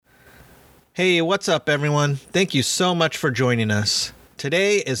Hey, what's up, everyone? Thank you so much for joining us.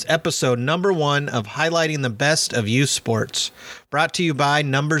 Today is episode number 1 of Highlighting the Best of Youth Sports, brought to you by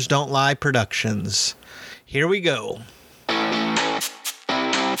Numbers Don't Lie Productions. Here we go.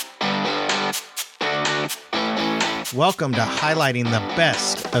 Welcome to Highlighting the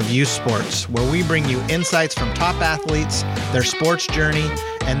Best of Youth Sports, where we bring you insights from top athletes, their sports journey,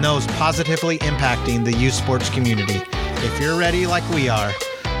 and those positively impacting the youth sports community. If you're ready like we are,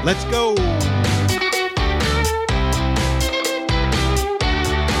 let's go!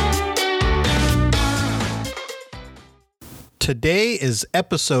 Today is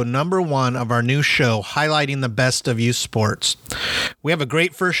episode number 1 of our new show, Highlighting the Best of Youth Sports. We have a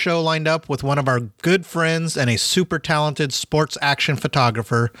great first show lined up with one of our good friends and a super talented sports action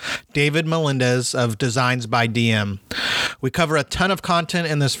photographer, David Melendez of Designs by DM. We cover a ton of content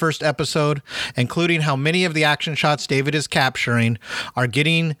in this first episode, including how many of the action shots David is capturing are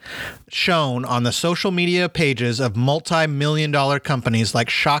getting shown on the social media pages of multi-million-dollar companies like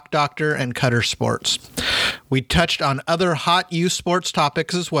Shock Doctor and Cutter Sports. We touched on other hot youth sports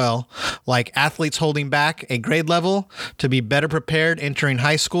topics as well, like athletes holding back a grade level to be better prepared entering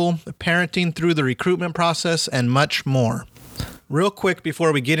high school, parenting through the recruitment process, and much more. Real quick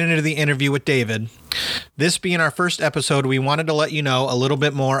before we get into the interview with David, this being our first episode, we wanted to let you know a little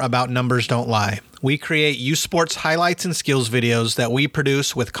bit more about Numbers Don't Lie. We create youth sports highlights and skills videos that we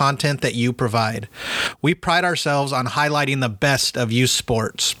produce with content that you provide. We pride ourselves on highlighting the best of youth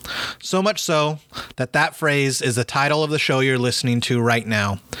sports. So much so that phrase is the title of the show you're listening to right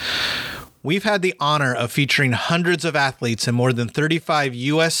now. We've had the honor of featuring hundreds of athletes in more than 35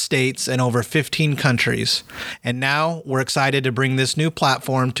 U.S. states and over 15 countries. And now we're excited to bring this new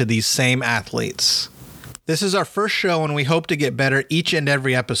platform to these same athletes. This is our first show and we hope to get better each and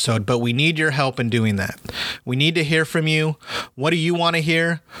every episode, but we need your help in doing that. We need to hear from you. What do you want to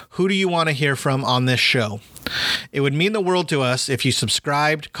hear? Who do you want to hear from on this show? It would mean the world to us if you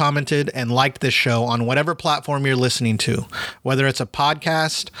subscribed, commented, and liked this show on whatever platform you're listening to, whether it's a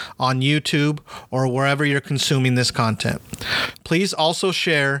podcast, on YouTube, or wherever you're consuming this content. Please also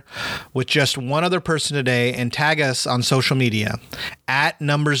share with just one other person today and tag us on social media at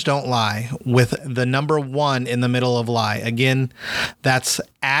Numbers Don't Lie with the number 1 in the middle of lie. Again, that's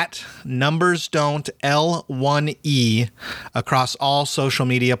at Numbers Don't L1E across all social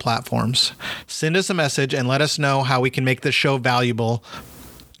media platforms. Send us a message and let us know how we can make this show valuable.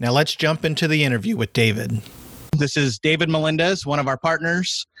 Now let's jump into the interview with David. This is David Melendez, one of our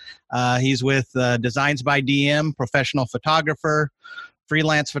partners. He's with Designs by DM, professional photographer,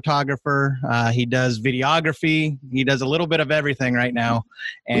 freelance photographer. He does videography. He does a little bit of everything right now.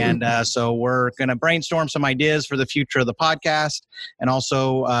 And so we're going to brainstorm some ideas for the future of the podcast and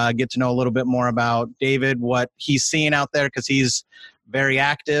also get to know a little bit more about David, what he's seeing out there, because he's very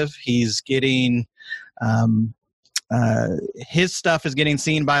active. He's getting his stuff is getting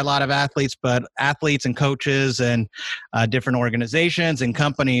seen by a lot of athletes, but athletes and coaches and different organizations and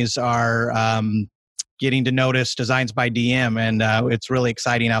companies are getting to notice Designs by DM, and it's really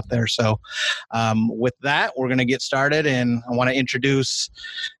exciting out there. So with that, we're going to get started, and I want to introduce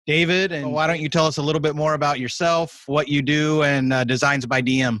David. And why don't you tell us a little bit more about yourself, what you do, and Designs by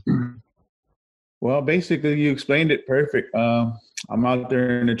DM? Well, basically, you explained it perfect. I'm out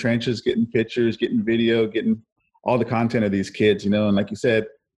there in the trenches, getting pictures, getting video, getting all the content of these kids, and like you said,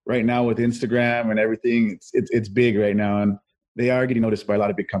 right now with Instagram and everything, it's big right now, and they are getting noticed by a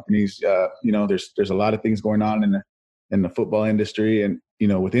lot of big companies. There's a lot of things going on in the football industry, and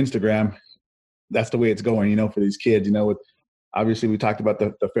with Instagram, that's the way it's going. For these kids, with obviously we talked about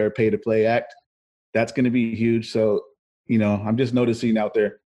the Fair Pay to Play Act. That's going to be huge. So I'm just noticing out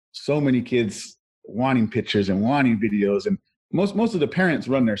there so many kids wanting pictures and wanting videos, and most of the parents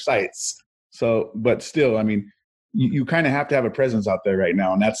run their sites. So, but still, I mean, you kind of have to have a presence out there right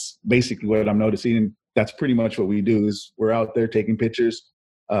now, and that's basically what I'm noticing. And that's pretty much what we do is we're out there taking pictures,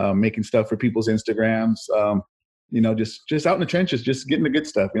 making stuff for people's Instagrams, just out in the trenches, just getting the good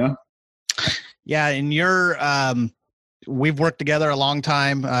stuff, Yeah. And we've worked together a long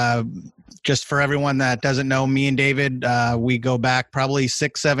time. Just for everyone that doesn't know, me and David, we go back probably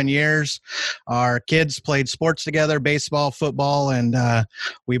 6-7 years. Our kids played sports together, baseball, football, and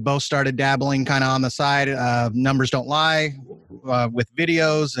we both started dabbling kind of on the side. Numbers Don't Lie with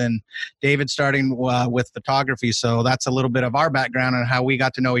videos, and David starting with photography. So that's a little bit of our background and how we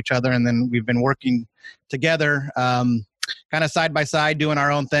got to know each other. And then we've been working together kind of side by side, doing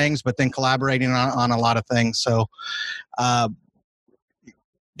our own things, but then collaborating on a lot of things. So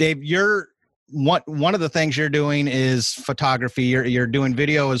Dave, one of the things you're doing is photography. You're doing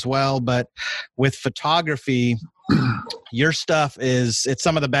video as well, but with photography, your stuff it's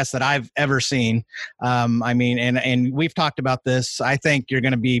some of the best that I've ever seen. I mean, and we've talked about this. I think you're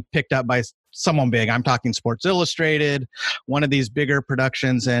going to be picked up by someone big. I'm talking Sports Illustrated, one of these bigger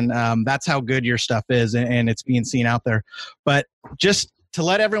productions, and that's how good your stuff is, and it's being seen out there. But just to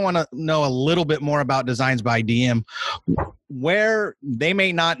let everyone know a little bit more about Designs by DM, where they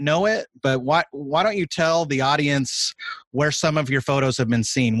may not know it, but why don't you tell the audience where some of your photos have been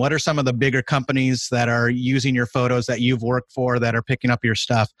seen? What are some of the bigger companies that are using your photos that you've worked for that are picking up your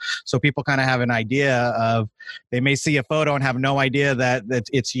stuff? So people kind of have an idea of, they may see a photo and have no idea that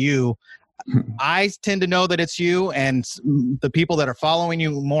it's you. I tend to know that it's you, and the people that are following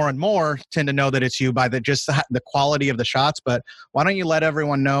you more and more tend to know that it's you by the quality of the shots. But why don't you let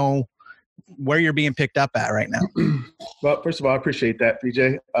everyone know where you're being picked up at right now? Well, first of all, I appreciate that,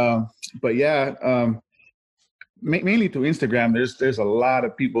 PJ. But yeah, mainly through Instagram, there's a lot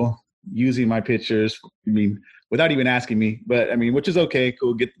of people using my pictures. I mean, without even asking me, but I mean, which is okay,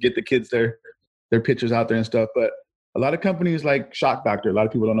 cool. Get the kids their pictures out there and stuff. But a lot of companies like Shock Doctor, a lot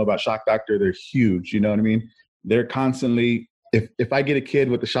of people don't know about Shock Doctor. They're huge. You know what I mean? They're constantly, if I get a kid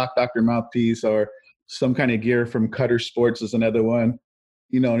with the Shock Doctor mouthpiece or some kind of gear from Cutter Sports is another one,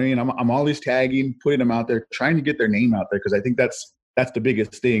 you know what I mean? I'm always tagging, putting them out there, trying to get their name out there, because I think that's the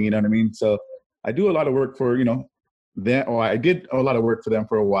biggest thing. You know what I mean? So I do a lot of work for, I did a lot of work for them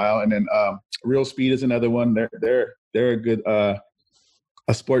for a while. And then Real Speed is another one. They're a good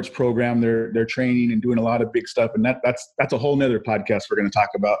a sports program. They're training and doing a lot of big stuff, and that's a whole nother podcast we're going to talk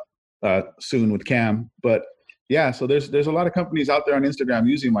about soon with Cam. But yeah, so there's a lot of companies out there on Instagram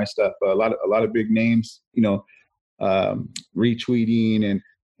using my stuff. A lot of big names, retweeting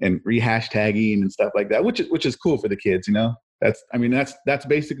and rehashtagging and stuff like that, which is cool for the kids. That's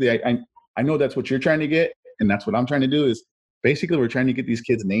basically I know that's what you're trying to get, and that's what I'm trying to do. Is basically we're trying to get these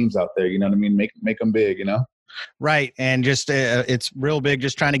kids' names out there. You know what I mean? Make them big. Right. And just it's real big,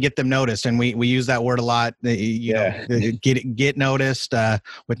 just trying to get them noticed. And we use that word a lot, get noticed,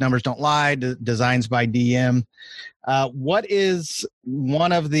 with Numbers Don't Lie, Designs by DM. What is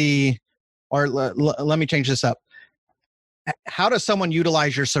one of the, or let me change this up. How does someone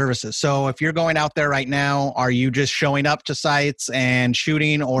utilize your services? So if you're going out there right now, are you just showing up to sites and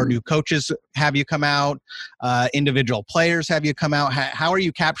shooting, or do coaches have you come out? Individual players have you come out? How are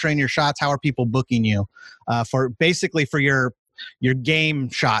you capturing your shots? How are people booking you for your game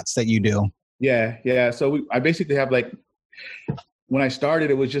shots that you do? Yeah. So I basically have, like, when I started,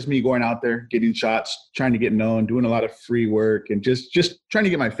 it was just me going out there, getting shots, trying to get known, doing a lot of free work, and just trying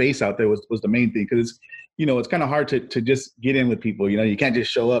to get my face out there was the main thing. Because it's kind of hard to just get in with people. You can't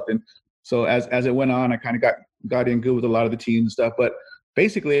just show up. And so as it went on, I kind of got in good with a lot of the teams and stuff. But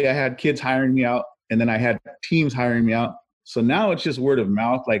basically, I had kids hiring me out, and then I had teams hiring me out. So now it's just word of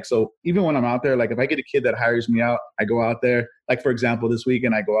mouth. Like, so even when I'm out there, like if I get a kid that hires me out, I go out there. Like, for example, this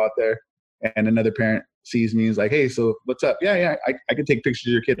weekend, I go out there and another parent sees me and is like, hey, so what's up? Yeah, I can take pictures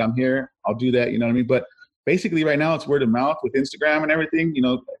of your kid. I'm here. I'll do that. You know what I mean? But basically right now it's word of mouth with Instagram and everything.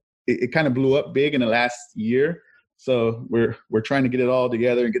 It kind of blew up big in the last year. So we're trying to get it all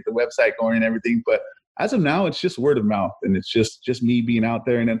together and get the website going and everything. But as of now, it's just word of mouth, and it's just me being out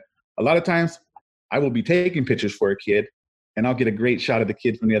there. And then a lot of times I will be taking pictures for a kid, and I'll get a great shot of the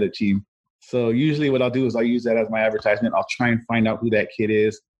kid from the other team. So usually what I'll do is I'll use that as my advertisement. I'll try and find out who that kid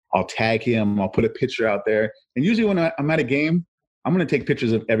is. I'll tag him. I'll put a picture out there. And usually when I'm at a game, I'm going to take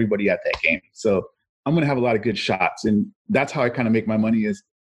pictures of everybody at that game. So I'm going to have a lot of good shots. And that's how I kind of make my money, is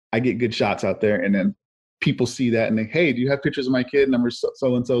I get good shots out there, and then people see that and they, hey, do you have pictures of my kid, number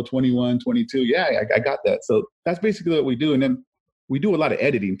so-and-so, 21, 22? Yeah, I got that. So that's basically what we do. And then we do a lot of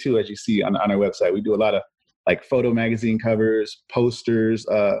editing too, as you see on our website. We do a lot of like photo magazine covers, posters,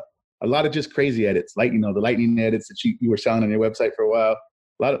 a lot of just crazy edits, like, the lightning edits that you were selling on your website for a while.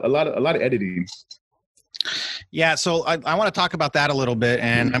 A lot of editing. Yeah, so I want to talk about that a little bit,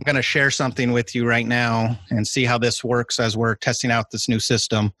 and I'm going to share something with you right now and see how this works as we're testing out this new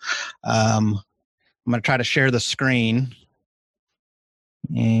system. I'm going to try to share the screen.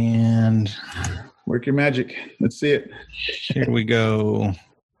 And work your magic. Let's see it. Here we go.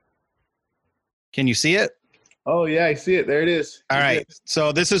 Can you see it? Oh, yeah, I see it. There it is. All right.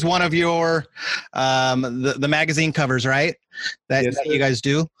 So this is one of your the magazine covers, right? That you guys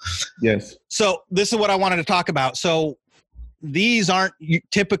do? Yes. So this is what I wanted to talk about. So these aren't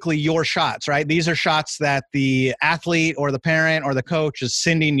typically your shots, right? These are shots that the athlete or the parent or the coach is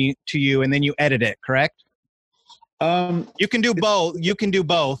sending to you, and then you edit it, correct? You can do both. You can do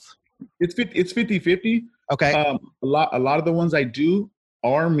both. It's 50-50. Okay. A lot of the ones I do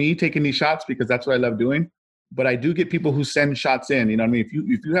are me taking these shots because that's what I love doing. but I do get people who send shots in. You know what I mean?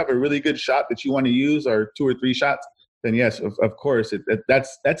 If you have a really good shot that you want to use, or 2 or 3 shots, then yes, of course,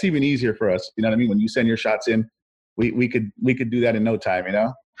 that's even easier for us. You know what I mean? When you send your shots in, we could do that in no time. You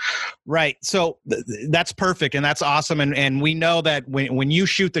know? Right. So that's perfect, and that's awesome. And we know that when you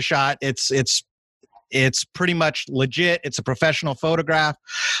shoot the shot, it's pretty much legit. It's a professional photograph.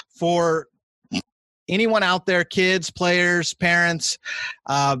 For anyone out there, kids, players, parents,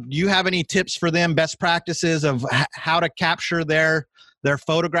 do you have any tips for them, best practices of how to capture their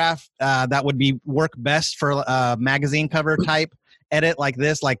photograph that would work best for a magazine cover type edit like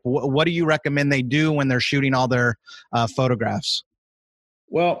this? Like, what do you recommend they do when they're shooting all their photographs?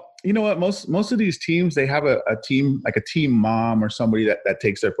 Well, you know what? Most of these teams, they have a team, like a team mom or somebody that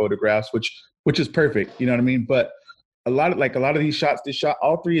takes their photographs, which is perfect. You know what I mean? But a lot of these shots,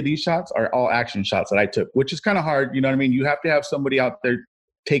 all 3 of these shots are all action shots that I took, which is kind of hard. You know what I mean? You have to have somebody out there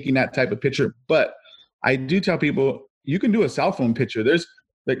taking that type of picture. But I do tell people, you can do a cell phone picture. There's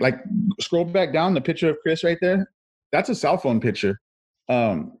like scroll back down, the picture of Chris right there. That's a cell phone picture. You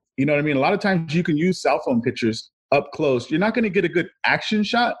know what I mean? A lot of times you can use cell phone pictures up close. You're not going to get a good action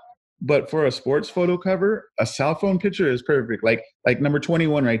shot, but for a sports photo cover, a cell phone picture is perfect. Like number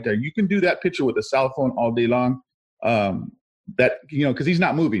 21 right there. You can do that picture with a cell phone all day long. That, you know, because he's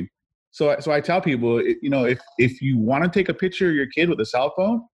not moving. So I tell people, you know, if you want to take a picture of your kid with a cell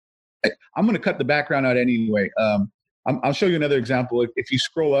phone, I'm going to cut the background out anyway. I'll show you another example. If you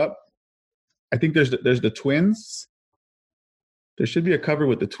scroll up, I think there's the twins. There should be a cover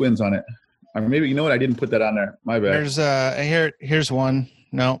with the twins on it. Or maybe, you know what? I didn't put that on there. My bad. Here's one.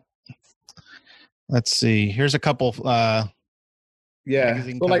 No. Let's see. Here's a couple. Yeah.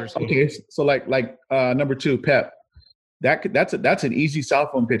 So number 2, Pep. That's an easy cell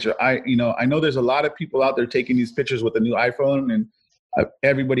phone picture. I know there's a lot of people out there taking these pictures with a new iPhone, and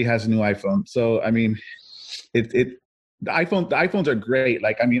everybody has a new iPhone. So I mean, the iPhones are great.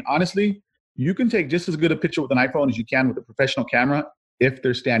 Like, I mean, honestly, you can take just as good a picture with an iPhone as you can with a professional camera if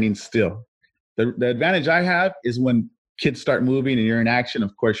they're standing still. The advantage I have is when kids start moving and you're in action,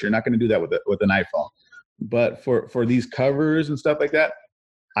 of course, you're not going to do that with an iPhone. But for these covers and stuff like that,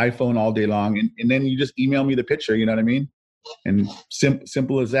 iPhone all day long. And then you just email me the picture, you know what I mean? And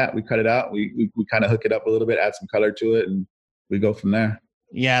simple as that. We cut it out. We kind of hook it up a little bit, add some color to it, and we go from there.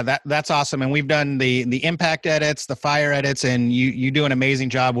 Yeah, that's awesome. And we've done the impact edits, the fire edits, and you do an amazing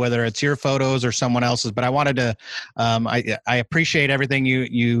job, whether it's your photos or someone else's. But I wanted to, I appreciate everything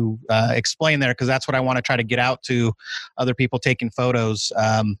you explained there, because that's what I want to try to get out to other people taking photos,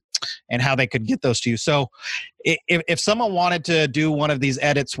 and how they could get those to you. So if someone wanted to do one of these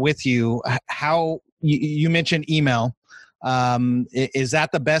edits with you, how you mentioned email. Is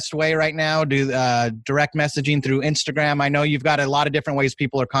that the best way right now? Do direct messaging through Instagram? I know you've got a lot of different ways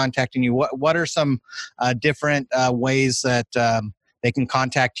people are contacting you. What are some different ways that they can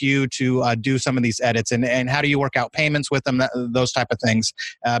contact you to do some of these edits? And how do you work out payments with them, those type of things,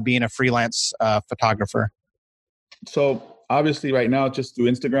 being a freelance photographer? So obviously right now, just through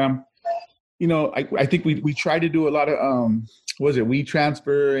Instagram, you know, I think we try to do a lot of,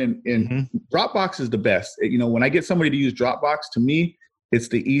 WeTransfer and Mm-hmm. Dropbox is the best. You know, when I get somebody to use Dropbox, to me, it's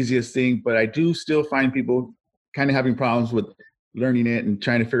the easiest thing, but I do still find people kind of having problems with learning it and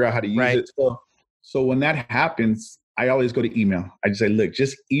trying to figure out how to use right. it. So when that happens, I always go to email. I just say, look,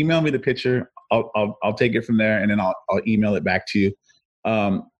 just email me the picture. I'll take it from there, and then I'll email it back to you.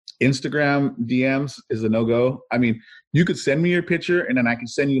 Instagram DMs is a no-go. I mean, you could send me your picture and then I can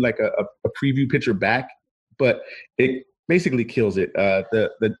send you like a preview picture back, but it basically kills it.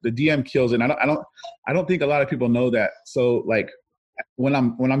 The DM kills it. And I don't think a lot of people know that. So like when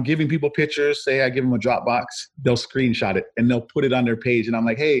I'm giving people pictures, say I give them a Dropbox, they'll screenshot it and they'll put it on their page. And I'm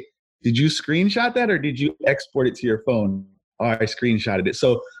like, hey, did you screenshot that or did you export it to your phone? Oh, I screenshotted it.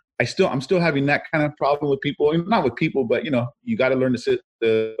 So I'm still having that kind of problem with people, not with people, but you know, you got to learn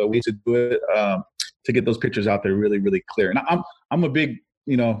the way to do it to get those pictures out there really, really clear. And I'm a big,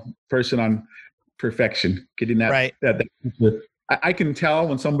 you know, person on perfection, getting that right. I can tell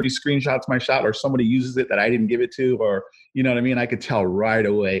when somebody screenshots my shot or somebody uses it that I didn't give it to, or you know what I mean. I could tell right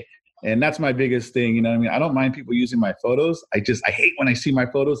away, and that's my biggest thing. You know what I mean. I don't mind people using my photos. I hate when I see my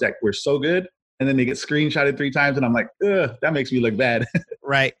photos that were so good and then they get screenshotted 3 times and I'm like, ugh, that makes me look bad.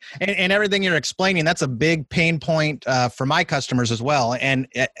 Right. And everything you're explaining, that's a big pain point for my customers as well. And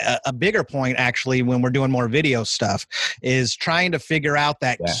a bigger point, actually, when we're doing more video stuff, is trying to figure out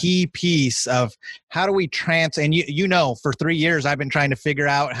that key piece of how do we and you know, for 3 years, I've been trying to figure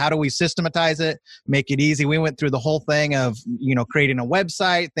out how do we systematize it, make it easy. We went through the whole thing of, you know, creating a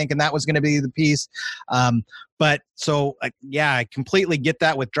website, thinking that was going to be the piece. But so yeah, I completely get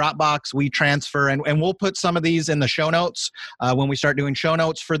that with Dropbox, WeTransfer, and we'll put some of these in the show notes. When we start doing show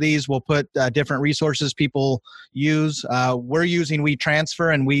notes for these, we'll put different resources people use. We're using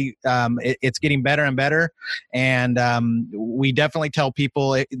WeTransfer, and it's getting better and better. And we definitely tell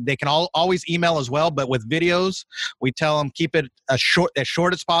people they can always email as well, but with videos, we tell them keep it as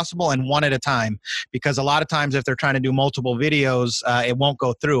short as possible and one at a time, because a lot of times if they're trying to do multiple videos, it won't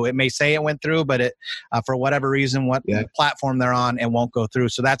go through. It may say it went through, but it for whatever reason, platform they're on, it won't go through.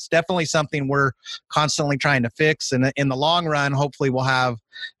 So that's definitely something we're constantly trying to fix. And in the long run, hopefully we'll have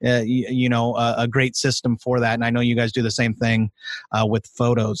a great system for that. And I know you guys do the same thing with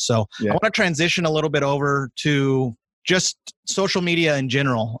photos. So I want to transition a little bit over to just social media in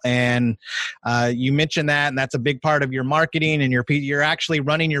general. And you mentioned that, and that's a big part of your marketing, and you're actually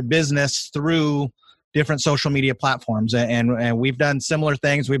running your business through different social media platforms. And we've done similar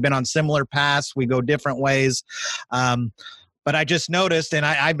things. We've been on similar paths. We go different ways. But I just noticed, and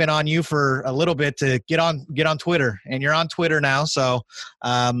I've been on you for a little bit, to get on Twitter, and you're on Twitter now. So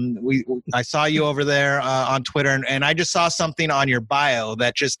I saw you over there on Twitter, and I just saw something on your bio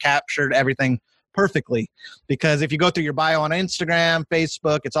that just captured everything perfectly. Because if you go through your bio on Instagram,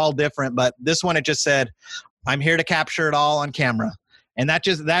 Facebook, it's all different. But this one, it just said, "I'm here to capture it all on camera," and that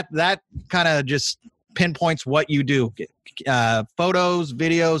kind of just pinpoints what you do. Photos,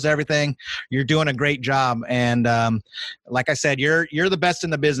 videos, everything. You're doing a great job. And like I said, you're the best in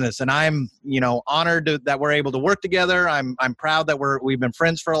the business, and I'm honored that we're able to work together. I'm proud that we've been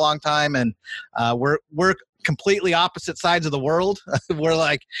friends for a long time, and we're completely opposite sides of the world. We're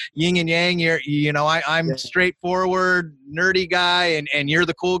like yin and yang. I'm straightforward, nerdy guy, and you're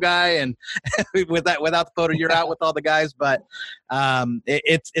the cool guy. And without the photo, you're out with all the guys. But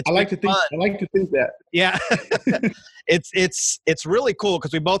it's I like to think that. Yeah. It's really cool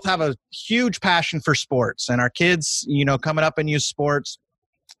because we both have a huge passion for sports, and our kids, coming up and use sports.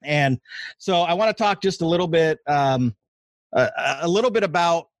 And so I want to talk just a little bit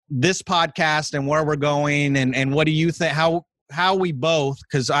about this podcast and where we're going, and what do you think, how we both,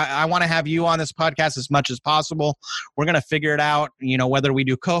 because I want to have you on this podcast as much as possible. We're going to figure it out, whether we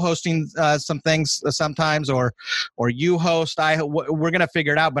do co-hosting some things sometimes, or you host. We're going to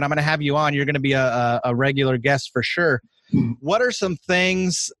figure it out, but I'm going to have you on. You're going to be a regular guest for sure. What are some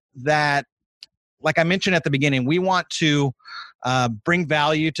things that, like I mentioned at the beginning, we want to bring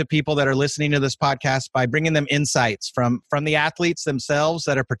value to people that are listening to this podcast by bringing them insights from the athletes themselves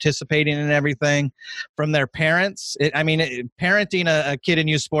that are participating in everything, from their parents. Parenting a kid in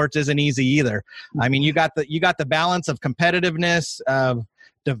youth sports isn't easy either. I mean, you got the balance of competitiveness, of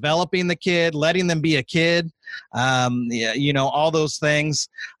developing the kid, letting them be a kid, all those things.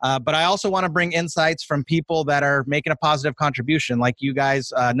 But I also want to bring insights from people that are making a positive contribution, like you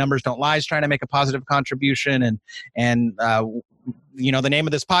guys. Numbers Don't Lie is trying to make a positive contribution, and the name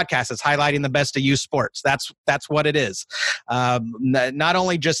of this podcast is highlighting the best of youth sports. That's what it is. Not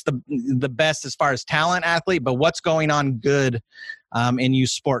only just the best as far as talent athlete, but what's going on good in youth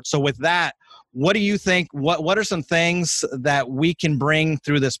sports. So with that, what do you think? What are some things that we can bring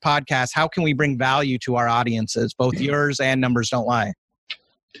through this podcast? How can we bring value to our audiences, both yours and Numbers Don't Lie?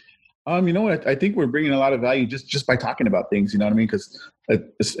 You know what? I think we're bringing a lot of value just by talking about things. You know what I mean? Because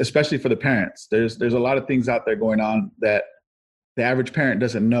especially for the parents, there's a lot of things out there going on that the average parent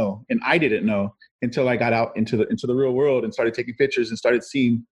doesn't know, and I didn't know until I got out into the real world and started taking pictures and started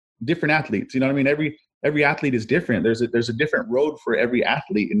seeing different athletes. You know what I mean? Every athlete is different. There's a different road for every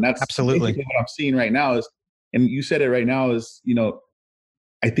athlete. And that's absolutely what I'm seeing right now is, and you said it right now, is,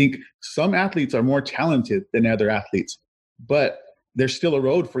 I think some athletes are more talented than other athletes, but there's still a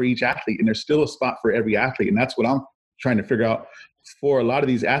road for each athlete, and there's still a spot for every athlete. And that's what I'm trying to figure out for a lot of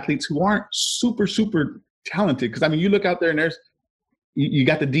these athletes who aren't super, super talented. Because, you look out there and you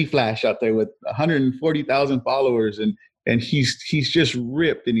got the D-Flash out there with 140,000 followers, and he's just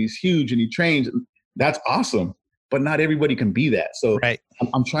ripped, and he's huge, and he trains. That's awesome, but not everybody can be that. So right.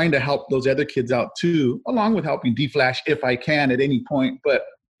 I'm trying to help those other kids out too, along with helping D-Flash if I can at any point. But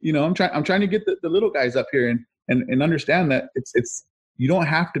I'm trying to get the little guys up here and understand that it's you don't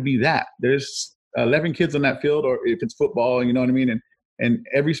have to be that. There's 11 kids on that field, or if it's football, you know what I mean. And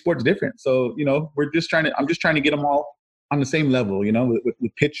every sport's different. So I'm just trying to get them all on the same level,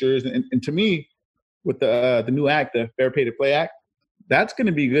 with pictures. And to me, with the new act, the Fair Pay to Play Act, that's going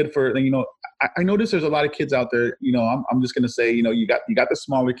to be good for, I notice there's a lot of kids out there, I'm just going to say, you got the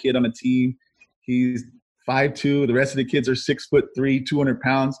smaller kid on the team. He's 5'2". The rest of the kids are 6'3", 200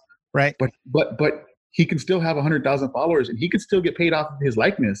 pounds. Right. But he can still have 100,000 followers, and he could still get paid off of his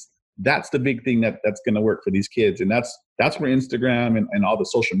likeness. That's the big thing that's going to work for these kids. And that's where Instagram and all the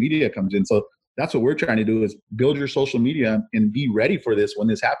social media comes in. So that's what we're trying to do, is build your social media and be ready for this when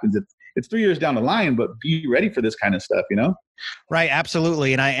this happens. It's 3 years down the line, but be ready for this kind of stuff, you know? Right,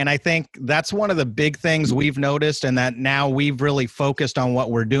 absolutely. And I think that's one of the big things we've noticed, and that now we've really focused on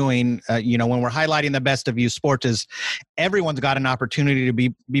what we're doing. When we're highlighting the best of youth sports, is everyone's got an opportunity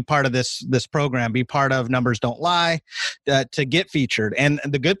to be part of this program, be part of Numbers Don't Lie, to get featured. And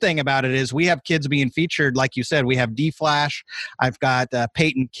the good thing about it is we have kids being featured, like you said. We have D-Flash. I've got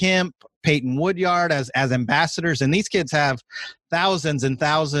Peyton Kemp, Peyton Woodyard as ambassadors, and these kids have thousands and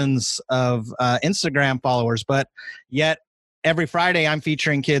thousands of Instagram followers, but yet every Friday I'm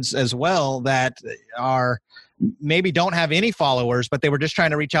featuring kids as well that are maybe don't have any followers, but they were just trying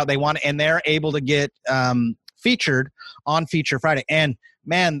to reach out. And they're able to get featured on Feature Friday. And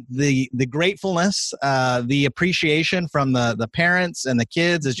man, the gratefulness, the appreciation from the parents and the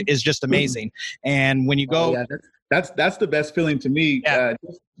kids is just amazing. And when you go, that's the best feeling to me. Yeah.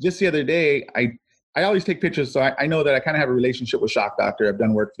 Just the other day, I always take pictures, so I know that I kind of have a relationship with Shock Doctor. I've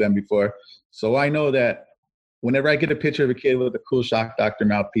done work for them before, so I know that whenever I get a picture of a kid with a cool Shock Doctor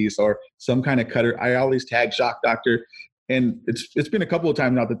mouthpiece or some kind of cutter, I always tag Shock Doctor. And it's been a couple of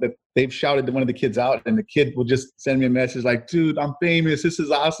times now that they've shouted one of the kids out, and the kid will just send me a message like, "Dude, I'm famous. This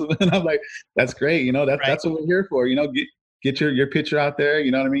is awesome." And I'm like, "That's great. You know, that's what we're here for. You know, get your picture out there.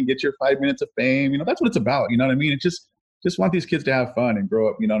 You know what I mean? Get your 5 minutes of fame. You know, that's what it's about. You know what I mean? It just want these kids to have fun and grow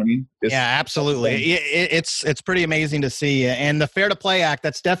up. You know what I mean?" Yeah, absolutely. It's pretty amazing to see. And the Fair to Play Act,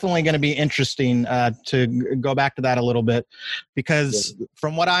 that's definitely going to be interesting to go back to that a little bit, because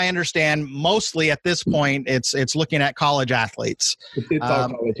from what I understand, mostly at this point, it's looking at college athletes. It's all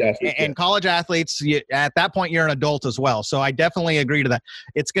college athletes. And college athletes, at that point, you're an adult as well. So I definitely agree to that.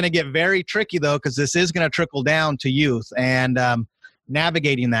 It's going to get very tricky, though, because this is going to trickle down to youth and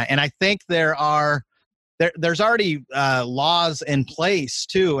navigating that. And I think there's already laws in place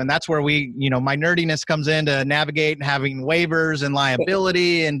too, and that's where my nerdiness comes in to navigate and having waivers and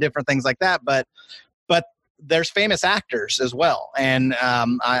liability and different things like that. But there's famous actors as well, and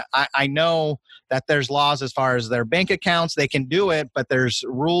I know that there's laws as far as their bank accounts. They can do it, but there's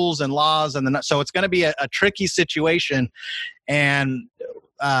rules and laws, so it's going to be a tricky situation. And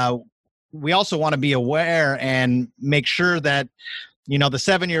we also want to be aware and make sure that the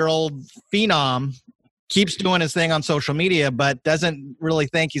 7-year-old phenom keeps doing his thing on social media, but doesn't really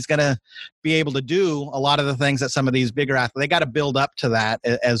think he's going to be able to do a lot of the things that some of these bigger athletes, they got to build up to that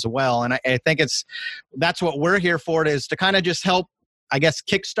as well. And I think that's what we're here for, is to kind of just help, I guess,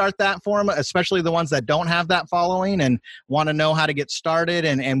 kickstart that for them, especially the ones that don't have that following and want to know how to get started.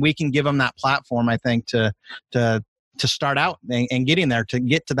 And we can give them that platform, I think, to start out and getting there, to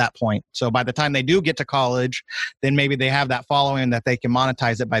get to that point. So by the time they do get to college, then maybe they have that following that they can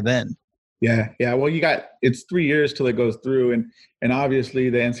monetize it by then. Yeah. Well, it's 3 years till it goes through, and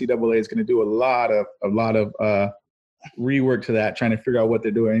obviously the NCAA is going to do a lot of rework to that, trying to figure out what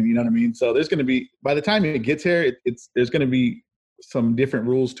they're doing. You know what I mean? So there's going to be, by the time it gets here, there's going to be some different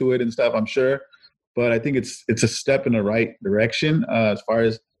rules to it and stuff, I'm sure. But I think it's a step in the right direction as far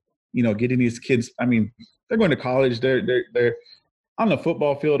as getting these kids. I mean, they're going to college. They're on the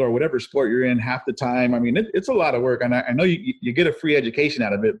football field or whatever sport you're in half the time. I mean, it's a lot of work. And I know you get a free education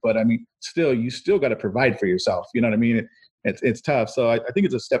out of it, but I mean, you still got to provide for yourself. You know what I mean? It's tough. So I think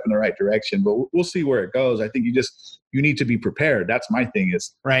it's a step in the right direction, but we'll see where it goes. I think you need to be prepared. That's my thing,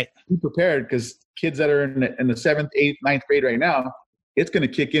 is right. Be prepared, because kids that are in the 7th, 8th, 9th grade right now, it's going to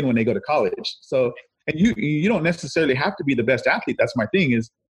kick in when they go to college. So, and you don't necessarily have to be the best athlete. That's my thing,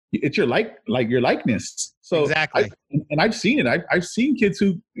 is it's your your likeness. So exactly. I've seen it. I've seen kids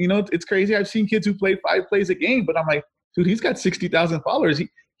who, it's crazy. I've seen kids who play 5 plays a game, but I'm like, dude, he's got 60,000 followers.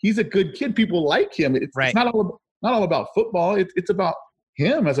 He's a good kid. People like him. It's not all about football. It's about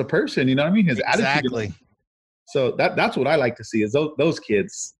him as a person. You know what I mean? His attitude. Exactly. So that's what I like to see, is those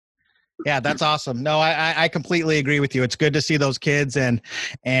kids. Yeah, that's awesome. No, I completely agree with you. It's good to see those kids, and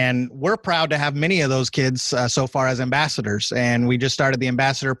we're proud to have many of those kids so far as ambassadors. And we just started the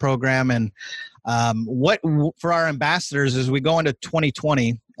ambassador program. And what for our ambassadors is we go into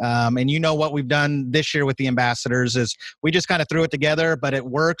 2020, and what we've done this year with the ambassadors is we just kind of threw it together, but it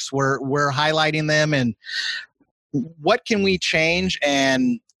works. We're highlighting them, and what can we change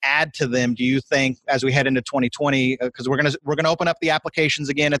and add to them, do you think, as we head into 2020? Because we're gonna open up the applications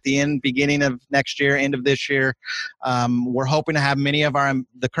again at the beginning of next year, end of this year. We're hoping to have many of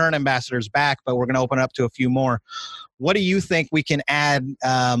the current ambassadors back, but we're gonna open up to a few more. What do you think we can add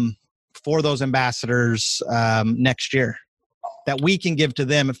for those ambassadors next year that we can give to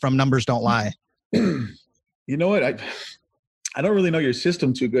them from Numbers Don't Lie? You know what? I don't really know your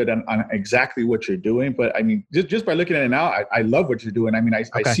system too good on exactly what you're doing, but I mean, just by looking at it now, I love what you're doing. I mean, I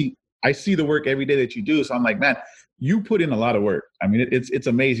I see the work every day that you do. So I'm like, man, you put in a lot of work. I mean, it's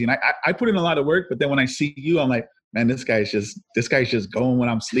amazing. I put in a lot of work, but then when I see you, I'm like, man, this guy's just going when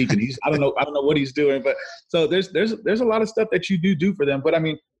I'm sleeping. I don't know what he's doing. But so there's a lot of stuff that you do for them. But I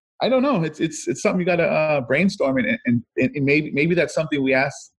mean, I don't know. It's something you got to brainstorm, and maybe that's something we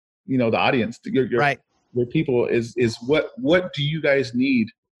ask, the audience, your people is what do you guys need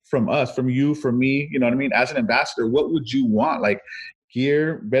from us, from you, from me? You know what I mean? As an ambassador, what would you want? Like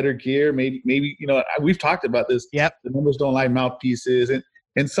gear, better gear, maybe, we've talked about this. Yep. The Numbers Don't Lie mouthpieces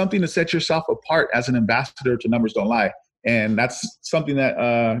and something to set yourself apart as an ambassador to Numbers Don't Lie. And that's something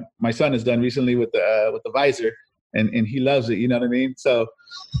that my son has done recently with the visor, and he loves it. You know what I mean? So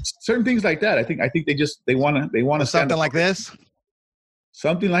certain things like that. I think they want to something like this.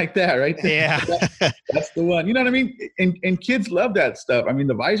 Something like that, right? Yeah. That's the one. You know what I mean? And kids love that stuff. I mean,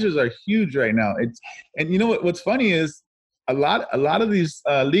 the visors are huge right now. And you know what's funny is a lot of these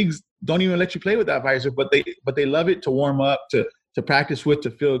leagues don't even let you play with that visor, but they love it to warm up, to practice with,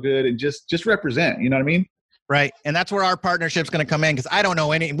 to feel good, and just represent. You know what I mean? Right. And that's where our partnership's going to come in, because I don't know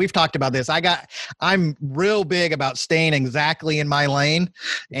we've talked about this. I'm real big about staying exactly in my lane.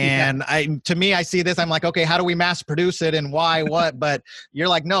 And to me, I see this, I'm like, okay, how do we mass produce it and why, what? But you're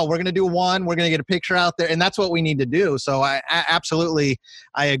like, no, we're going to do one, we're going to get a picture out there. And that's what we need to do. So I absolutely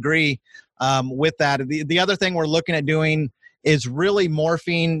agree with that. The other thing we're looking at doing is really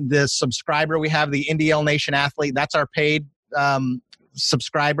morphing the subscriber. We have the NDL Nation Athlete. That's our paid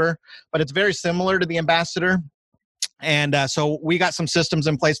subscriber, but it's very similar to the ambassador. And so we got some systems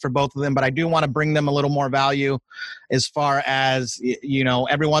in place for both of them, but I do want to bring them a little more value as far as,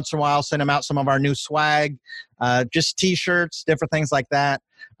 every once in a while, send them out some of our new swag, just t-shirts, different things like that.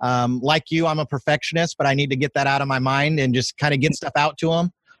 Like you, I'm a perfectionist, but I need to get that out of my mind and just kind of get stuff out to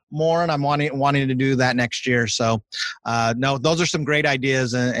them more. And I'm wanting to do that next year. So no, those are some great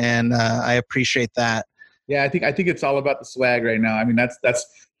ideas, and I appreciate that. Yeah, I think it's all about the swag right now. I mean, that's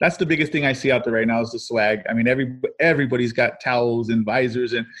the biggest thing I see out there right now is the swag. I mean, everybody's got towels and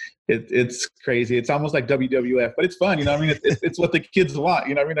visors, and it's crazy. It's almost like WWF, but it's fun. You know what I mean? It's what the kids want.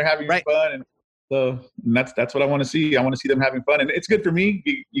 You know what I mean? They're having fun, and so that's what I want to see. I want to see them having fun, and it's good for me.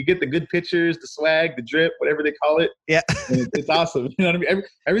 You get the good pictures, the swag, the drip, whatever they call it. Yeah, it's awesome. You know what I mean?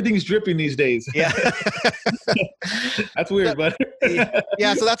 Everything's dripping these days. Yeah, that's weird, but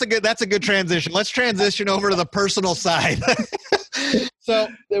yeah. So that's a good transition. Let's transition over to the personal side. So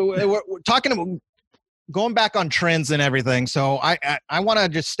we're talking about going back on trends and everything. So I want to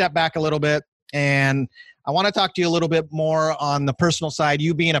just step back a little bit, and I want to talk to you a little bit more on the personal side.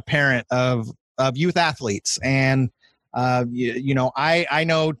 You being a parent of youth athletes, and I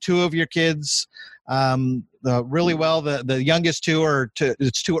know two of your kids really well. The youngest two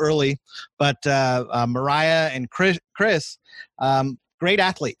it's too early, but Mariah and Chris, great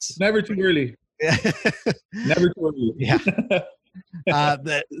athletes. Never too early. Never too early. Yeah.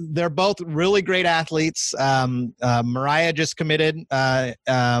 They're both really great athletes. Mariah just committed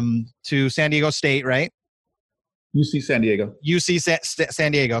to San Diego State, right? UC San Diego.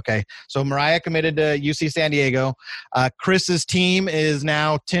 San Diego. Okay. So Mariah committed to UC San Diego. Chris's team is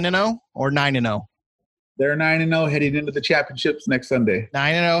now 10-0 or 9-0. They're 9-0 heading into the championships next Sunday.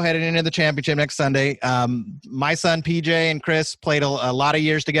 9-0 heading into the championship next Sunday. My son PJ and Chris played a lot of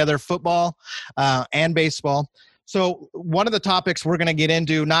years together, football and baseball. So one of the topics we're going to get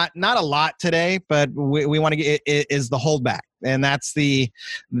into, not a lot today, but we want to get is the holdback, and that's the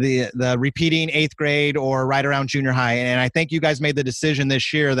repeating 8th grade or right around junior high. And I think you guys made the decision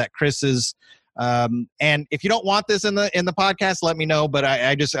this year that Chris is. And if you don't want this in the podcast, let me know. But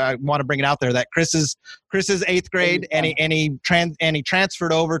I want to bring it out there that Chris's 8th grade, and he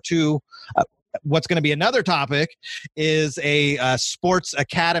transferred over to. What's going to be another topic is a sports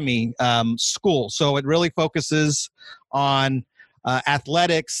academy school. So it really focuses on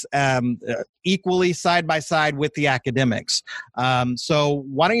athletics equally side by side with the academics. So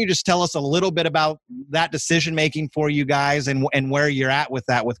why don't you just tell us a little bit about that decision making for you guys and where you're at with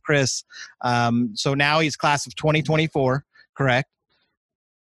that with Chris. So now he's class of 2024, correct?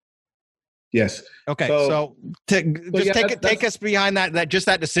 Yes. Okay. So take us behind that just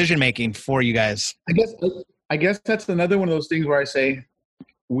that decision making for you guys. I guess that's another one of those things where I say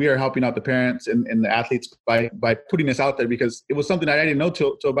we are helping out the parents and the athletes by putting this out there, because it was something I didn't know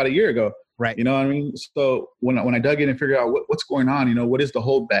till about a year ago. Right. You know what I mean? So when I dug in and figured out what's going on, what is the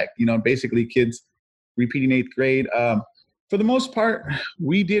holdback? Basically kids repeating 8th grade. For the most part,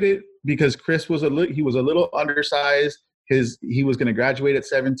 we did it because Chris was a little undersized. He was going to graduate at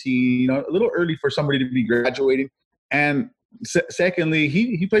 17, a little early for somebody to be graduating. And secondly,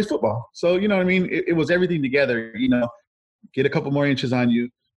 he plays football. So, you know what I mean? It was everything together, get a couple more inches on you.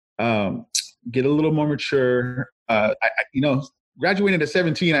 get a little more mature. Graduating at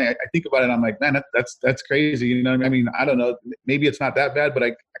 17, I think about it and I'm like, man, that's crazy. You know what I mean? I don't know. Maybe it's not that bad, but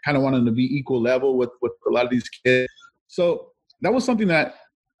I kind of want him to be equal level with a lot of these kids. So that was something that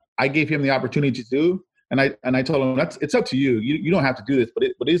I gave him the opportunity to do. And I told him, it's up to you. You don't have to do this, but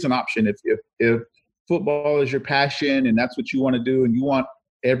it is an option. If football is your passion and that's what you want to do and you want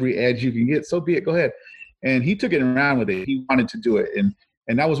every edge you can get, so be it. Go ahead. And he took it and ran with it. He wanted to do it.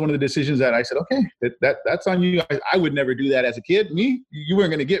 And that was one of the decisions that I said, okay, that's on you. I would never do that as a kid. You weren't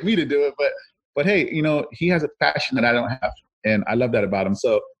going to get me to do it. But hey, he has a passion that I don't have. And I love that about him.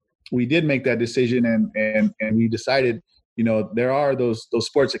 So we did make that decision and we decided, there are those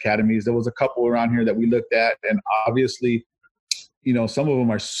sports academies. There was a couple around here that we looked at. And obviously, some of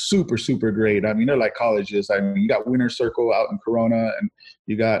them are super, super great. I mean, they're like colleges. I mean, you got Winter Circle out in Corona and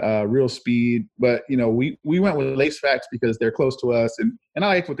you got Real Speed. But, we went with Lace Facts because they're close to us. And I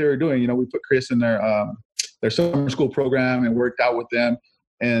liked what they were doing. We put Chris in their summer school program and worked out with them.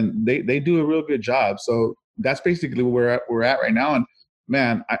 And they do a real good job. So that's basically where we're at right now. And,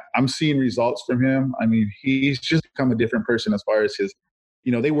 man, I'm seeing results from him. I mean, he's just become a different person as far as his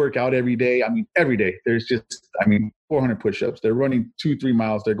they work out every day. I mean, every day. There's 400 push-ups. They're running 2-3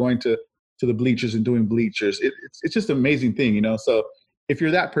 miles. They're going to the bleachers and doing bleachers. It's just an amazing thing, So if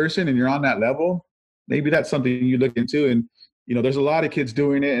you're that person and you're on that level, maybe that's something you look into. And, there's a lot of kids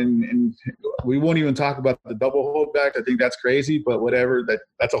doing it. And we won't even talk about the double holdback. I think that's crazy, but whatever.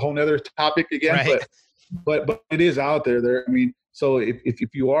 That's a whole nother topic again. Right. But it is out there. I mean, so if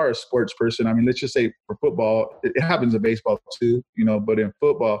you are a sports person, I mean, let's just say for football, it happens in baseball too, but in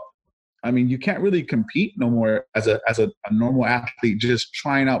football, I mean, you can't really compete no more as a normal athlete just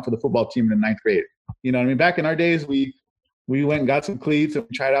trying out for the football team in the 9th grade. You know what I mean? Back in our days, we went and got some cleats and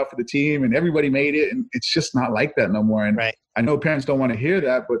we tried out for the team and everybody made it. And it's just not like that no more. And right. I know parents don't want to hear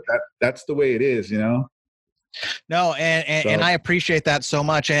that, but that's the way it is, No, and I appreciate that so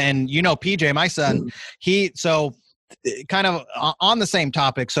much. And PJ, my son, so kind of on the same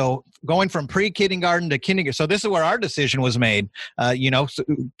topic. So going from pre-kindergarten to kindergarten. So this is where our decision was made. So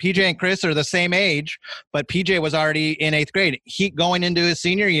PJ and Chris are the same age, but PJ was already in 8th grade. He going into his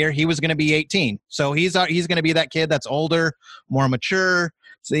senior year, he was going to be 18. So he's going to be that kid that's older, more mature.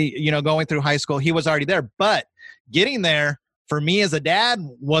 So, going through high school, he was already there. But getting there for me as a dad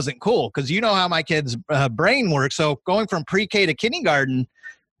wasn't cool because how my kid's brain works. So going from pre-K to kindergarten,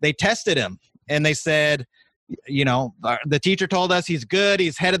 they tested him and they said, the teacher told us he's good.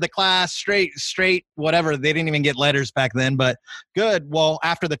 He's head of the class, straight, whatever. They didn't even get letters back then, but good. Well,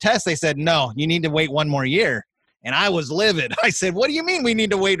 after the test, they said, no, you need to wait one more year. And I was livid. I said, what do you mean we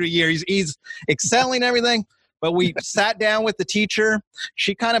need to wait a year? He's excelling everything. But we sat down with the teacher.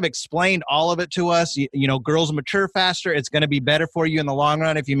 She kind of explained all of it to us. Girls mature faster. It's going to be better for you in the long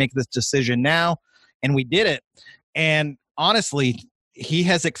run if you make this decision now. And we did it. And honestly, he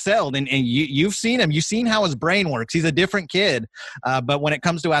has excelled, and you've seen him. You've seen how his brain works. He's a different kid, but when it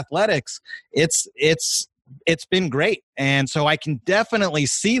comes to athletics, it's been great. And so I can definitely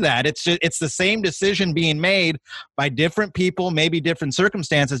see that. It's the same decision being made by different people, maybe different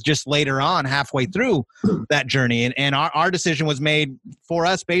circumstances, just later on, halfway through that journey. And our decision was made for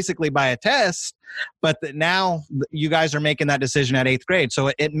us basically by a test, but now you guys are making that decision at 8th grade.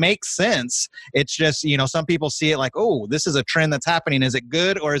 So it makes sense. It's just, some people see it like, oh, this is a trend that's happening. Is it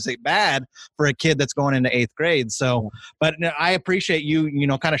good or is it bad for a kid that's going into 8th grade? So, but I appreciate you,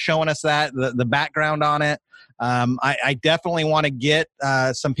 kind of showing us that, the background on it. I definitely want to get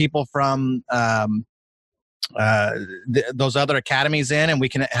some people from those other academies in, and we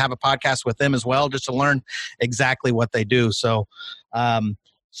can have a podcast with them as well, just to learn exactly what they do. So,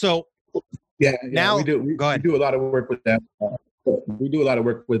 yeah, now we do. Go ahead. We do a lot of work with them. We do a lot of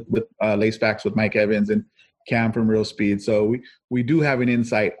work with Lace Facts with Mike Evans and Cam from Real Speed. So we do have an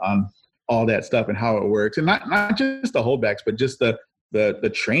insight on all that stuff and how it works, and not just the holdbacks, but just the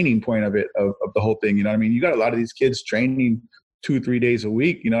training point of it, of the whole thing. You know what I mean? You got a lot of these kids training 2-3 days a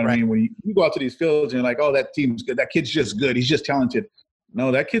week. You know what I mean? When you go out to these fields and you're like, oh, that team's good. That kid's just good. He's just talented.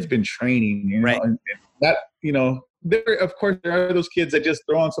 No, that kid's been training, right. And that, of course, there are those kids that just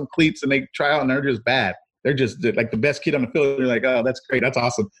throw on some cleats and they try out and they're just bad. They're just like the best kid on the field. You're like, oh, that's great. That's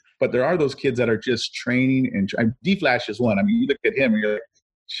awesome. But there are those kids that are just training. And D-Flash is one. I mean, you look at him and you're like,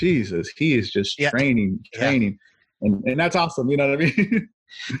 Jesus, he is just training. Yeah. And that's awesome. You know what I mean?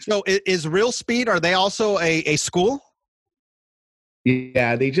 So is Real Speed, are they also a school?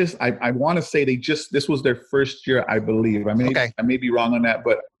 Yeah, they just, I want to say this was their first year, I believe. I may be wrong on that,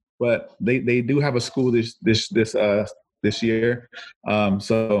 but they do have a school this year.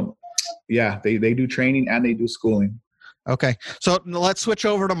 So yeah, they do training and they do schooling. Okay. So let's switch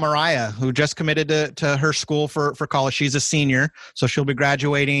over to Mariah, who just committed to her school for college. She's a senior, so she'll be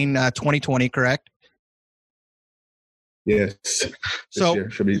graduating 2020, correct? Yes. This So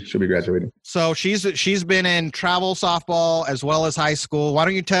year she'll be graduating. So she's been in travel softball as well as high school. Why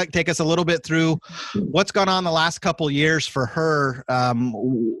don't you take us a little bit through what's gone on the last couple of years for her?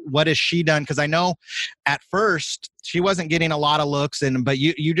 What has she done? Because I know at first she wasn't getting a lot of looks, but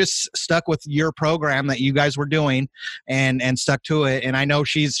you just stuck with your program that you guys were doing and stuck to it. And I know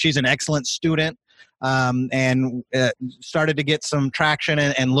she's an excellent student. And started to get some traction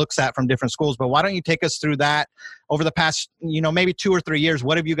and looks at from different schools. But why don't you take us through that over the past, maybe 2 or 3 years?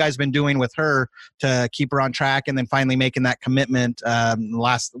 What have you guys been doing with her to keep her on track and then finally making that commitment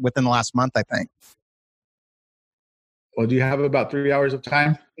within the last month, I think? Well, do you have about 3 hours of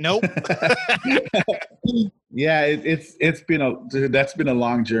time? Nope. Yeah, that's been a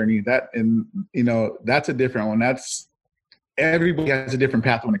long journey. That's a different one. Everybody has a different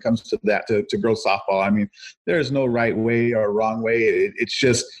path when it comes to that, to grow softball. I mean, there is no right way or wrong way. It's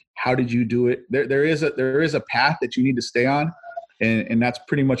just, how did you do it? There is a path that you need to stay on. And that's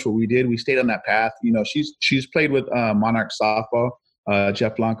pretty much what we did. We stayed on that path. She's played with Monarch Softball,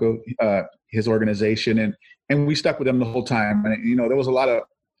 Jeff Blanco, his organization. And we stuck with them the whole time. And, there was a lot of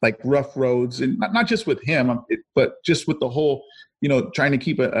like rough roads, and not just with him, but just with the whole, trying to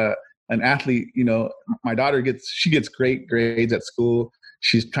keep an athlete. My daughter gets great grades at school.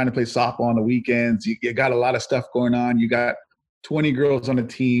 She's trying to play softball on the weekends. You got a lot of stuff going on. You got 20 girls on a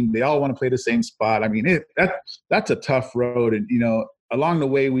team. They all want to play the same spot. I mean, that's a tough road. And, along the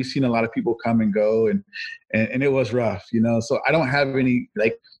way, we've seen a lot of people come and go, and it was rough, So I don't have any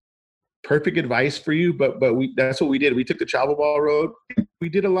like perfect advice for you, but that's what we did. We took the travel ball road. We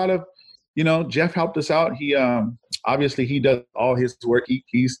did a lot of, Jeff helped us out. He obviously he does all his work.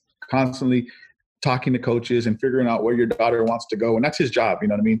 He's constantly talking to coaches and figuring out where your daughter wants to go. And that's his job. You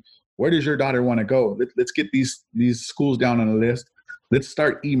know what I mean? Where does your daughter want to go? Let's get these schools down on a list. Let's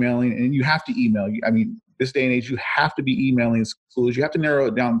start emailing. And you have to email. I mean, this day and age, you have to be emailing schools. You have to narrow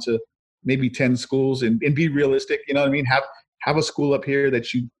it down to maybe 10 schools and be realistic. You know what I mean? Have a school up here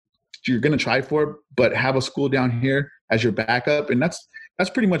that you're going to try for, but have a school down here as your backup. And that's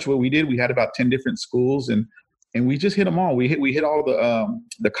pretty much what we did. We had about 10 different schools, and we just hit them all. We hit all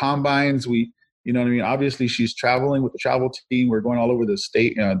the combines. You know what I mean? Obviously, she's traveling with the travel team. We're going all over the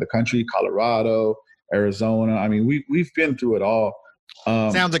state, the country, Colorado, Arizona. I mean, we've been through it all.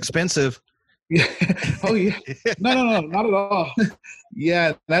 Sounds expensive. Yeah. Oh yeah. No, not at all.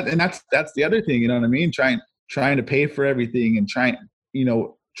 Yeah, that's the other thing. You know what I mean? Trying to pay for everything and trying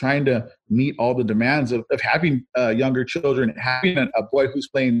to meet all the demands of having younger children, having a boy who's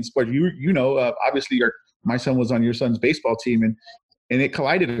playing sports. Obviously my son was on your son's baseball team, and it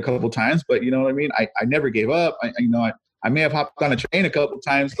collided a couple of times, but you know what I mean? I never gave up. I may have hopped on a train a couple of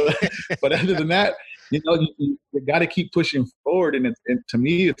times, but other than that, you got to keep pushing forward. And to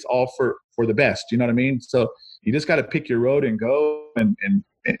me, it's all for the best. You know what I mean? So you just got to pick your road and go. And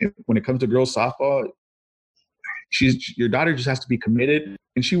when it comes to girls softball, your daughter just has to be committed,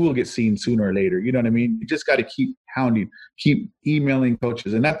 and she will get seen sooner or later. You know what I mean? You just got to keep hounding, keep emailing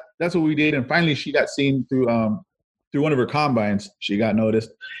coaches. And that's what we did. And finally she got seen through one of her combines. She got noticed.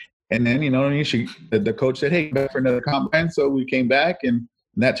 And then, you know what I mean? The coach said, hey, come back for another combine. So we came back, and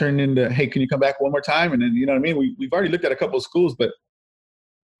that turned into, hey, can you come back one more time? And then, you know what I mean? We've already looked at a couple of schools, but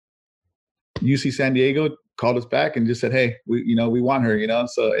UC San Diego called us back and just said, hey, we want her,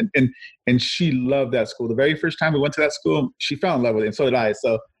 So, and she loved that school. The very first time we went to that school, she fell in love with it. And so did I.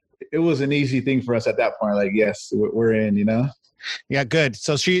 So it was an easy thing for us at that point. Like, yes, we're in, Yeah, good.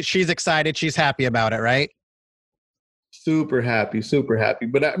 So she's excited. She's happy about it, right? Super happy.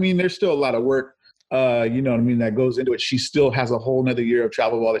 But I mean, there's still a lot of work, you know what I mean, that goes into it. She still has a whole nother year of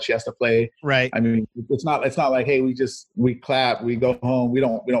travel ball that she has to play. Right. I mean, it's not like, hey, we clap, we go home, we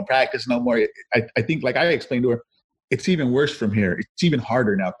don't practice no more. I think, like I explained to her, it's even worse from here. It's even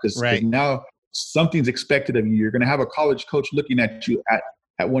harder now because now something's expected of you. You're going to have a college coach looking at you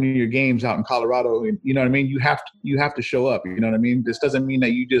at one of your games out in Colorado. And you know what I mean? You have to show up. You know what I mean? This doesn't mean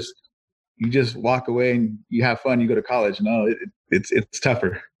that you just walk away and you have fun, you go to college. No, it's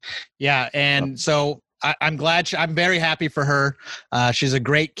tougher. Yeah. And so I'm glad. I'm very happy for her. She's a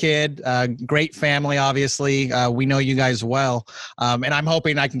great kid, great family, obviously. We know you guys well. And I'm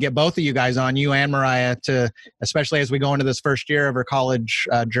hoping I can get both of you guys on, you and Mariah, especially as we go into this first year of her college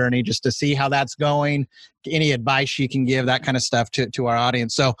journey, just to see how that's going, any advice you can give, that kind of stuff to our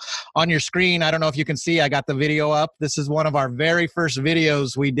audience. So on your screen, I don't know if you can see, I got the video up. This is one of our very first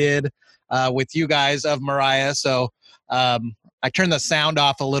videos we did with you guys of Mariah. So I turned the sound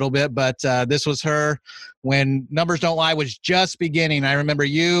off a little bit, but this was her when Numbers Don't Lie was just beginning. I remember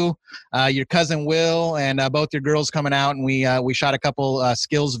you, your cousin Will, and both your girls coming out, and we shot a couple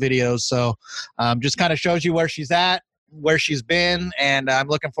skills videos. So just kind of shows you where she's at, where she's been, and I'm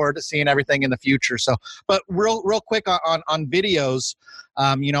looking forward to seeing everything in the future. So, but real quick on videos,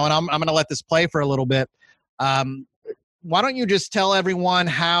 and I'm going to let this play for a little bit. Why don't you just tell everyone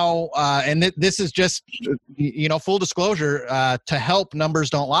how, and this is just, full disclosure, to help Numbers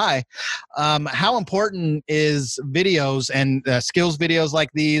Don't Lie, how important is videos and skills videos like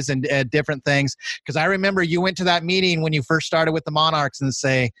these and different things? Because I remember you went to that meeting when you first started with the Monarchs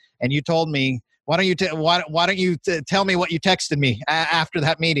and you told me, why don't you tell me what you texted me after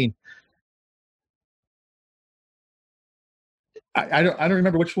that meeting? I don't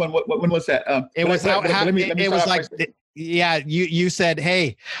remember which one. When was that? It was you said,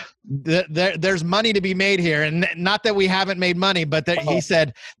 hey, there's money to be made here, and not that we haven't made money, but he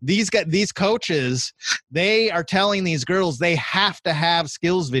said these guys, they are telling these girls they have to have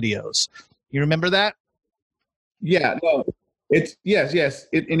skills videos. You remember that? Yeah, no, it's yes.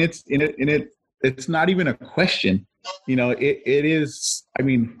 It's not even a question. It is. I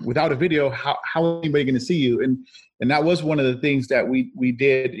mean, without a video, how is anybody going to see you? And that was one of the things that we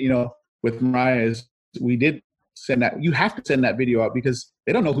did, with Mariah, is we did send that. You have to send that video out because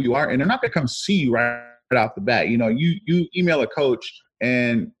they don't know who you are, and they're not going to come see you right off the bat. You email a coach,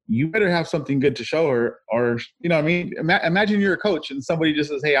 and you better have something good to show her, or what I mean. Imagine you're a coach and somebody just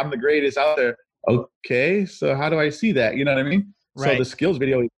says, "Hey, I'm the greatest out there." Okay, so how do I see that? You know what I mean? Right. So the skills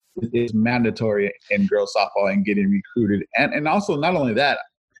video is mandatory in girls softball and getting recruited, and also not only that,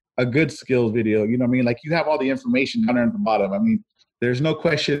 a good skills video. You know what I mean? Like, you have all the information down there at the bottom. I mean, there's no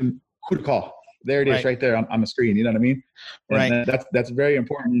question who to call. There it is, right there on the screen. You know what I mean? And right. That's very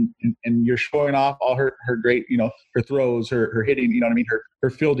important. And you're showing off all her great, her throws, her hitting. You know what I mean? Her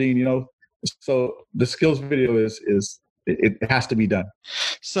fielding. So the skills video it has to be done.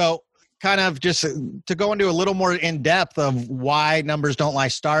 So, kind of just to go into a little more in depth of why Numbers Don't Lie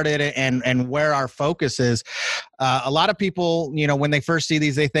started and where our focus is. A lot of people, when they first see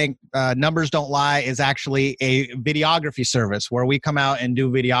these, they think Numbers Don't Lie is actually a videography service where we come out and do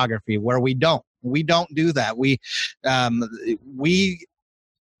videography, where we don't. We don't do that. We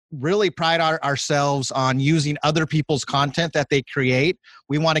really pride ourselves on using other people's content that they create.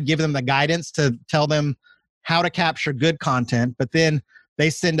 We want to give them the guidance to tell them how to capture good content, but then they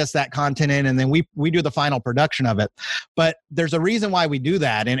send us that content in, and then we do the final production of it. But there's a reason why we do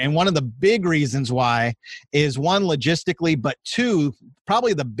that. And one of the big reasons why is, one, logistically, but two,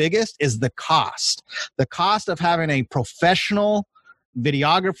 probably the biggest, is the cost. The cost of having a professional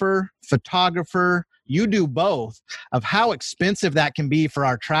videographer, photographer, you do both, of how expensive that can be for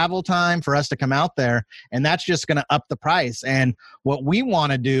our travel time for us to come out there. And that's just going to up the price. And what we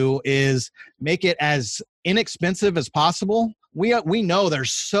want to do is make it as inexpensive as possible. We know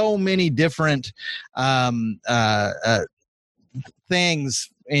there's so many different things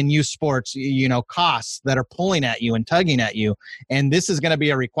in youth sports, costs that are pulling at you and tugging at you. And this is going to be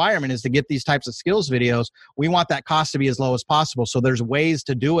a requirement, is to get these types of skills videos. We want that cost to be as low as possible. So there's ways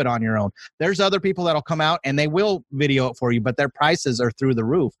to do it on your own. There's other people that'll come out and they will video it for you, but their prices are through the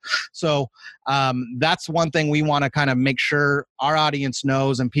roof. So that's one thing we want to kind of make sure our audience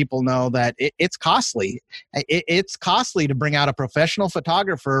knows and people know, that it's costly. It's costly to bring out a professional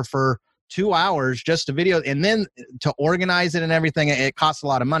photographer for 2 hours just to video, and then to organize it and everything. It costs a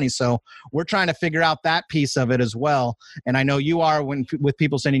lot of money. So we're trying to figure out that piece of it as well. And I know you are, with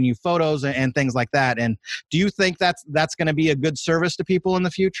people sending you photos and things like that. And do you think that's going to be a good service to people in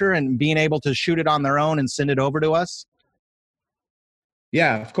the future, and being able to shoot it on their own and send it over to us?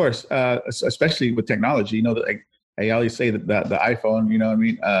 Yeah, of course. Especially with technology, I always say that the iPhone,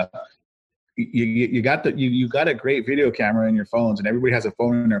 you got a great video camera in your phones, and everybody has a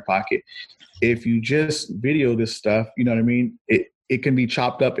phone in their pocket. If you just video this stuff, it can be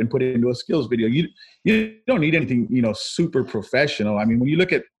chopped up and put it into a skills video. You don't need anything, super professional. I mean, when you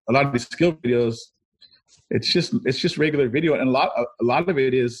look at a lot of these skill videos, it's just regular video, and a lot of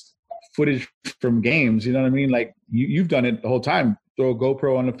it is footage from games. You know what I mean? Like, you've done it the whole time. Throw a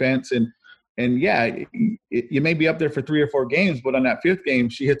GoPro on the fence, and yeah, you may be up there for 3 or 4 games, but on that 5th game,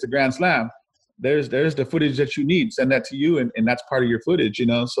 she hits a grand slam. There's the footage that you need. Send that to you, and that's part of your footage.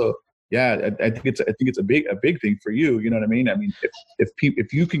 So yeah, I think it's a big thing for you. You know what I mean? I mean,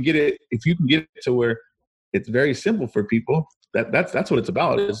 if you can get it to where it's very simple for people, that's what it's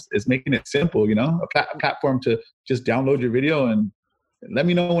about, is making it simple. A platform to just download your video and let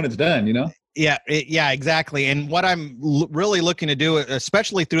me know when it's done. Yeah, exactly. And what I'm really looking to do,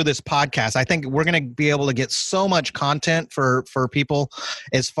 especially through this podcast, I think we're going to be able to get so much content for people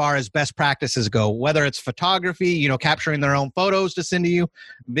as far as best practices go, whether it's photography, capturing their own photos to send to you,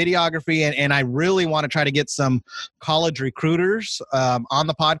 videography. And I really want to try to get some college recruiters on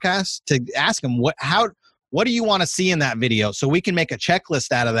the podcast to ask them what do you want to see in that video? So we can make a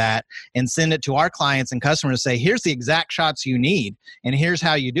checklist out of that and send it to our clients and customers, say, here's the exact shots you need, and here's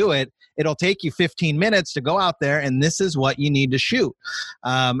how you do it. It'll take you 15 minutes to go out there, and this is what you need to shoot.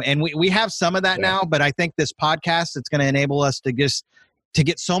 And we have some of that now, but I think this podcast, it's going to enable us to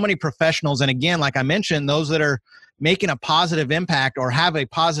get so many professionals. And again, like I mentioned, those that are making a positive impact or have a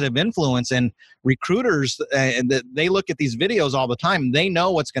positive influence, and recruiters, they look at these videos all the time. They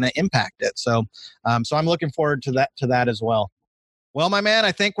know what's going to impact it. So I'm looking forward to that as well. Well, my man,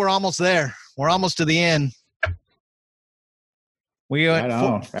 I think we're almost there. We're almost to the end. We went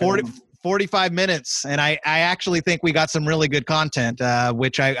 45 minutes, and I actually think we got some really good content,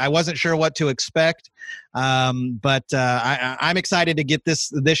 which I wasn't sure what to expect. But I'm excited to get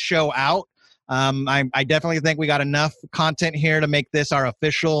this show out. I definitely think we got enough content here to make this our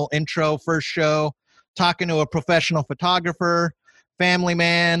official intro first show, talking to a professional photographer, family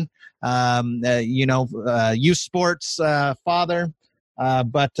man, youth sports father.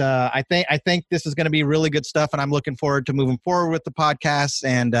 But I think this is going to be really good stuff, and I'm looking forward to moving forward with the podcast.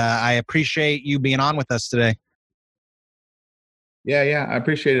 And I appreciate you being on with us today. Yeah, I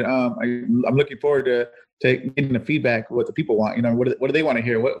appreciate it. I'm looking forward to getting the feedback, what the people want. What do they want to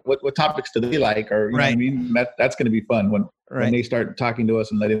hear? What topics do they like? Or you know what I mean? That's going to be fun when they start talking to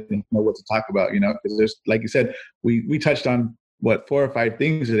us and letting them know what to talk about. Because there's, like you said, we touched on 4 or 5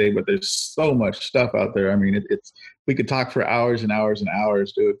 things today, but there's so much stuff out there. I mean, we could talk for hours and hours and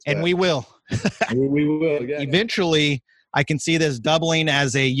hours, dude. And we will. we will. Yeah. Eventually, I can see this doubling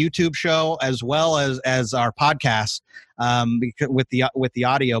as a YouTube show as well as our podcast with the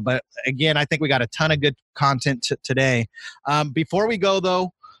audio. But again, I think we got a ton of good content today. Before we go,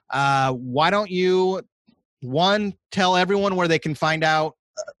 though, why don't you tell everyone where they can find out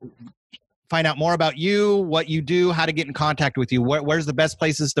more about you, what you do, how to get in contact with you. Where's the best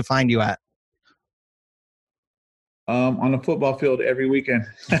places to find you at? On the football field every weekend.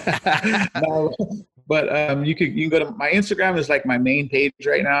 No, but you can go to my Instagram is like my main page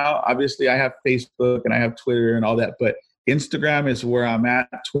right now. Obviously, I have Facebook and I have Twitter and all that, but Instagram is where I'm at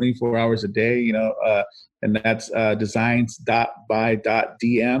 24 hours a day. And that's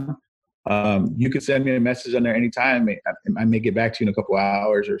designs.by.dm. You can send me a message on there anytime. I may get back to you in a couple of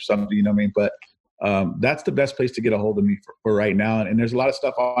hours or something, you know what I mean? But that's the best place to get a hold of me for right now. And there's a lot of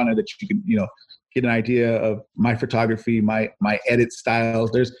stuff on there that you can, get an idea of my photography, my edit styles.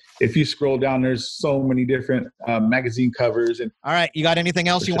 If you scroll down, there's so many different magazine covers. And all right, you got anything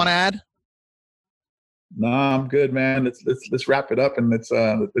else you want to add? No, I'm good, man. Let's wrap it up and let's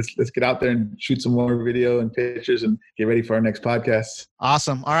get out there and shoot some more video and pictures and get ready for our next podcast.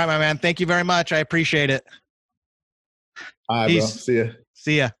 Awesome. All right, my man. Thank you very much. I appreciate it. All right, bro. See ya.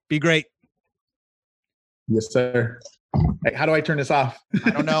 See ya. Be great. Yes, sir. Hey, how do I turn this off? I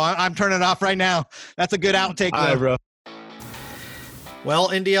don't know. I'm turning it off right now. That's a good outtake, all right, bro. Well,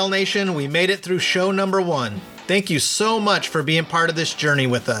 NDL Nation, we made it through show number 1. Thank you so much for being part of this journey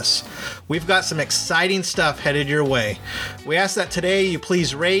with us. We've got some exciting stuff headed your way. We ask that today you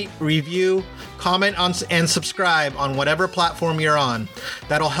please rate, review, comment on, and subscribe on whatever platform you're on.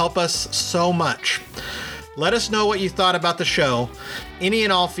 That'll help us so much. Let us know what you thought about the show. Any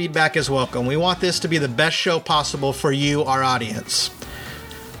and all feedback is welcome. We want this to be the best show possible for you, our audience.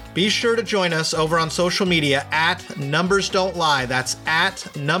 Be sure to join us over on social media at Numbers Don't Lie. That's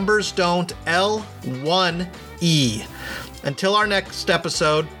at Numbers Don't L1E. Until our next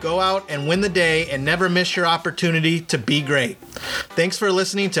episode, go out and win the day and never miss your opportunity to be great. Thanks for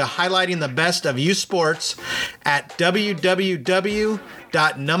listening to Highlighting the Best of Youth Sports at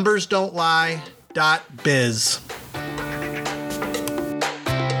www.numbersdon'tlie.biz.